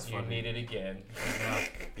 Yeah, that's you funny. need it again.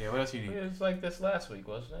 Yeah, what else you need? It was like this last week,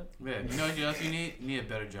 wasn't it? Yeah, you know what else you need? You need a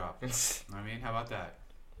better job. I mean, how about that?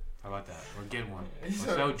 Or get one. Or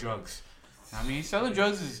sell drugs. I mean, selling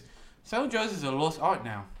drugs is a lost art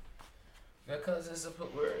now. Because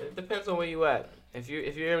it depends on where you at. If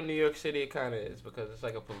you're in New York City, it kind of is because it's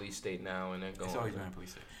like a police state now, and they're going. It's always been a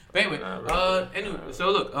police state. But anyway, Not really. anyway, Not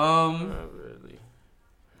so look, Not really.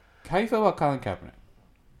 how you feel about Colin Kaepernick?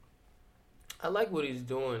 I like what he's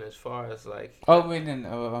doing as far as like. Oh wait, then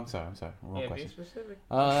I'm sorry, wrong Yeah, be question. specific.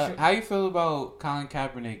 How you feel about Colin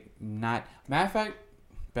Kaepernick not? Matter of fact,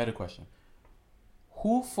 better question.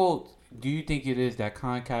 Who fault do you think it is that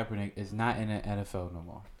Colin Kaepernick is not in the NFL no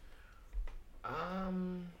more?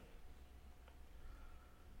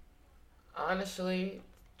 Honestly,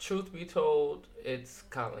 truth be told, it's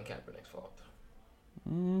Colin Kaepernick's fault.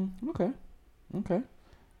 Okay.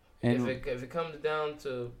 And If it comes down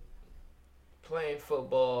to playing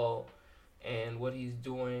football and what he's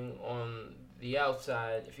doing on the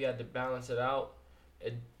outside, if you had to balance it out,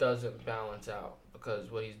 it doesn't balance out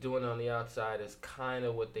because what he's doing on the outside is kind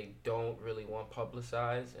of what they don't really want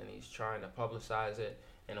publicized, and he's trying to publicize it.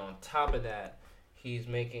 And on top of that, he's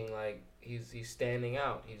making like he's standing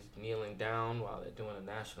out. He's kneeling down while they're doing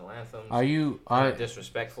the national anthem. Are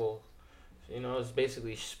disrespectful? You know, it's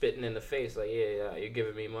basically spitting in the face. Like, yeah, you're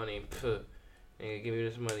giving me money. Puh. And you give me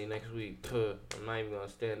this money next week. Puh. I'm not even gonna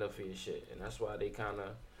stand up for your shit. And that's why they kind of.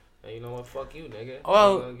 Hey, you know what? Fuck you, nigga.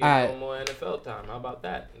 Well, you're gonna get no more NFL time. How about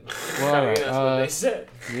that? Well, I mean, that's what they said.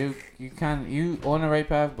 You on the right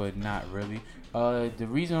path, but not really. The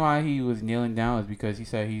reason why he was kneeling down is because he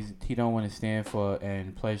said he don't want to stand for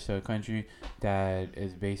and pledge to a country that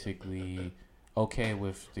is basically okay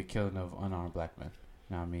with the killing of unarmed black men.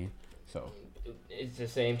 You know what I mean? So It's the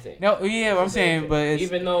same thing. no, yeah, I'm saying, but it's,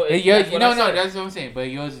 even though that's what I'm saying. But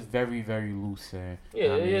yours is very, very loose. Yeah,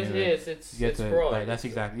 it is. It's broad. Like, that's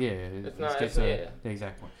exactly It's not. the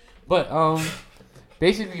exact point. But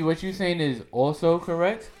basically, what you're saying is also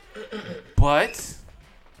correct. But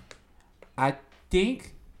I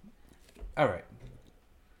think, all right,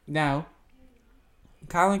 now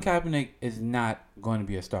Colin Kaepernick is not going to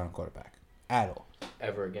be a starting quarterback at all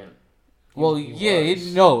Ever again. Well, He yeah,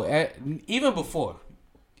 even before,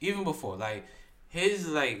 like his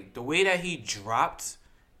like the way that he dropped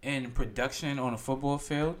in production on a football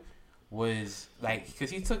field was like because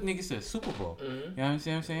he took niggas to the Super Bowl. Mm-hmm. You know what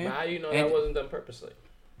I'm saying? But how do you know that wasn't done purposely?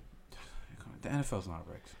 The NFL's not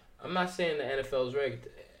rigged. I'm not saying the NFL's rigged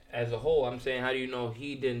as a whole. I'm saying how do you know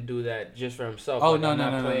he didn't do that just for himself? Oh, like, no.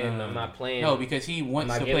 I'm not playing. No, because he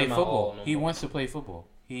wants to play football. He wants to play football.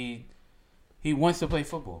 He wants to play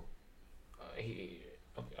football.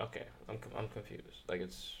 Okay, I'm confused. Like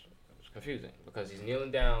it's confusing because he's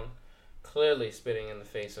kneeling down, clearly spitting in the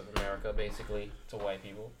face of America, basically to white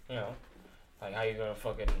people. You know, like how you gonna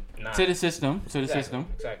fucking not to the system,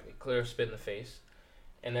 exactly clear spit in the face,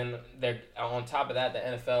 and then they're on top of that, the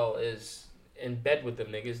NFL is in bed with them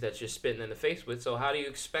niggas that you're spitting in the face with. So how do you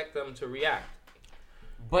expect them to react?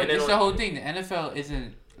 But it's the whole thing. The NFL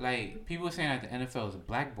isn't like people are saying that the NFL is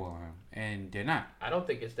blackballing him, and they're not. I don't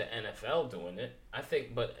think it's the NFL doing it. I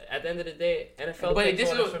think, but at the end of the day, NFL takes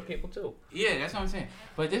orders from people too. Yeah, that's what I'm saying.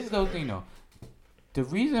 But this is the whole thing, though. The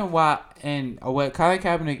reason why and what Colin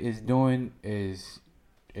Kaepernick is doing is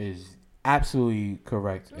absolutely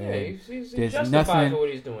correct. Yeah, he's there's justified nothing, for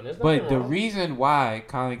what he's doing. But the wrong. reason why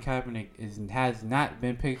Colin Kaepernick has not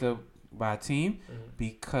been picked up by a team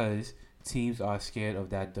because teams are scared of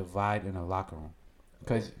that divide in the locker room.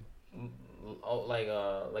 Because like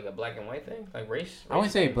a black and white thing, like race. I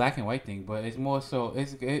wouldn't say black and white thing, but it's more so.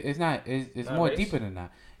 It's not more race? Deeper than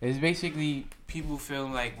that. It's basically people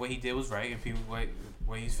feeling like what he did was right, and people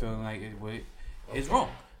what he's feeling like is wrong.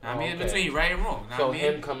 I mean, it's between right and wrong. So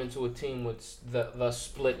him coming to a team with the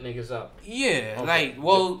split niggas up. Yeah,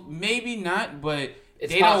 maybe not, but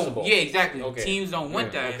it's they possible. don't. Yeah, exactly. Okay. Teams don't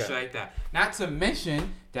want that and shit like that. Not to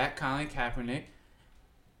mention that Colin Kaepernick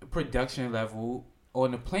production level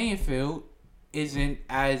on the playing field isn't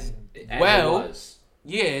as well. It was.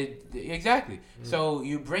 Yeah, exactly. Mm-hmm. So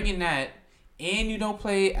you're bringing that, and you don't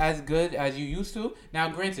play as good as you used to. Now,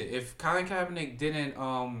 granted, if Colin Kaepernick didn't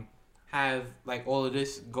have like all of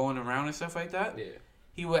this going around and stuff like that,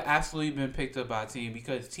 he would absolutely been picked up by a team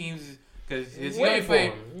because teams he only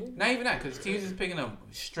playing. Not even that, because teams is picking up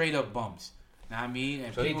straight up bumps. Know what I mean?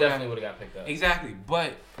 And so he definitely would have got picked up. Exactly,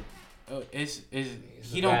 but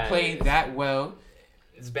he don't play that well.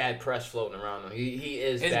 It's bad press floating around him. He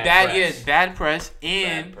is. It's bad. Press. Yeah, it's bad press,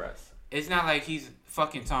 and bad press. It's not like he's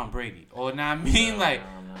fucking Tom Brady, or know what I mean, No. like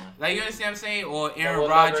you understand what I'm saying, or Aaron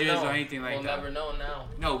Rodgers or anything like that. We'll never know now.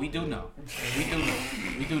 No, we do know.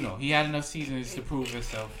 We do know. He had enough seasons to prove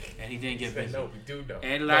himself, and he didn't get busy. No, we do know.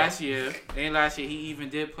 And last year, he even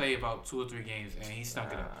did play about 2 or 3 games, and he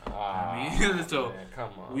stunk it up. I mean, so man,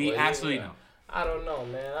 come on. We actually know. I don't know,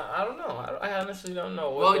 man. I don't know. I honestly don't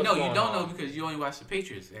know. Well, no, you don't know because you only watch the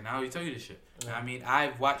Patriots, and I always tell you this shit. Yeah. I mean,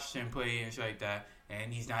 I've watched him play and shit like that,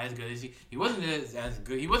 and he's not as good as he wasn't as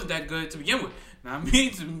good. He wasn't that good to begin with. Now, I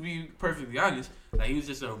mean, to be perfectly honest, like he was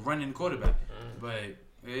just a running quarterback, but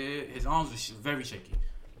his arms were very shaky.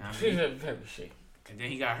 I mean, very shaky. And then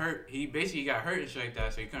he got hurt. He basically got hurt and shit like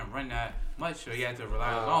that, so he couldn't run that much. So he had to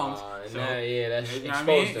rely on his arms. So that's you know what I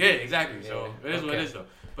mean? Yeah, exactly. So it is what it is, though.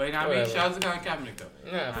 But you know what I mean? Shout out to Colin Kaepernick,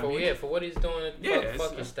 though. Yeah, for what he's doing, yeah,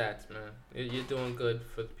 fuck your stats, man. You're doing good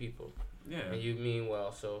for the people. Yeah. And you mean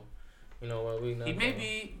well, so you know what? We're not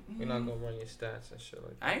gonna run your stats and shit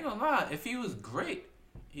like that. I ain't gonna lie. If he was great,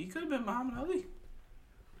 he could have been Muhammad Ali.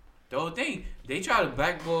 The whole thing, they tried to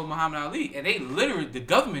blackball Muhammad Ali, and the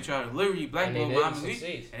government tried to literally blackball Muhammad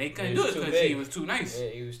Ali, and they couldn't do it because he was too nice. Yeah,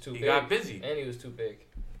 he was too big. He got busy. And he was too big.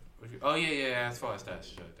 Oh yeah. As far as that,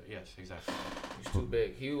 sure. Yes, exactly. He's too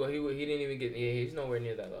big. He didn't even get. Yeah, he's nowhere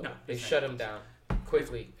near that level. No, They he's shut not. him down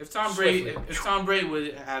quickly. If Tom Brady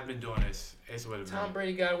would have been doing this, it would have been. Tom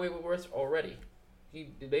Brady got away with worse already.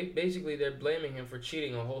 They're blaming him for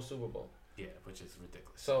cheating a whole Super Bowl. Yeah, which is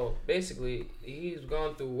ridiculous. So basically, he's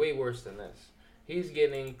gone through way worse than this. He's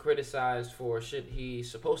getting criticized for shit he's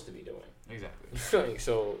supposed to be doing. Exactly.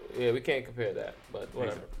 So yeah, we can't compare that, but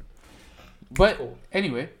whatever. Exactly. But Cool.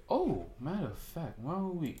 anyway, matter of fact, why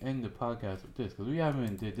don't we end the podcast with this? Because we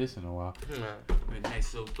haven't did this in a while. A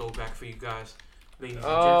nice little throwback for you guys, ladies and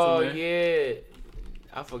Oh gentlemen. yeah,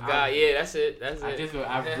 I forgot. Yeah, that's it. I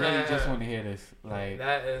really just want to hear this. Like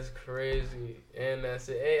that is crazy, and that's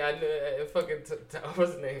it. Hey, I knew fucking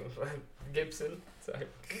what's his name? Gibson. Sorry.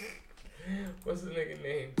 What's the nigga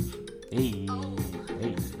name? hey.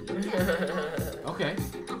 Okay.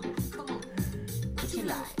 What you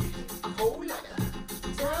like?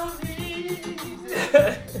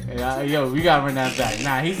 Yeah, yo, we gotta run that back.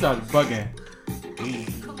 Nah, he started bugging.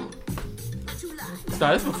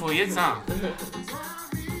 Start this before your time.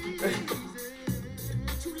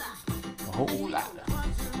 A whole lot.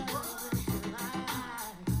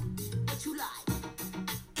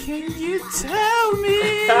 Can you tell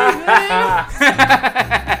me?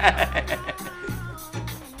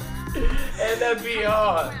 And that be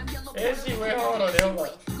hard. And she went hard on it. Hold on.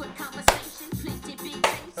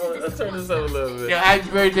 Let's turn this up a little bit. Yo, happy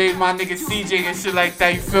birthday, my nigga CJ and shit like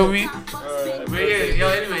that, you feel me? Alright, But yeah, yo,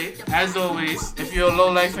 anyway, as always, if you're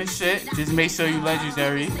low life and shit, just make sure you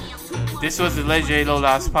legendary. This was the Legendary Low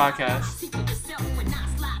Lives podcast.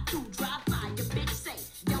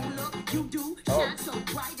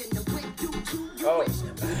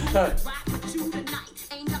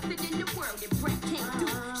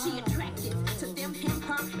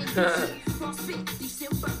 Oh.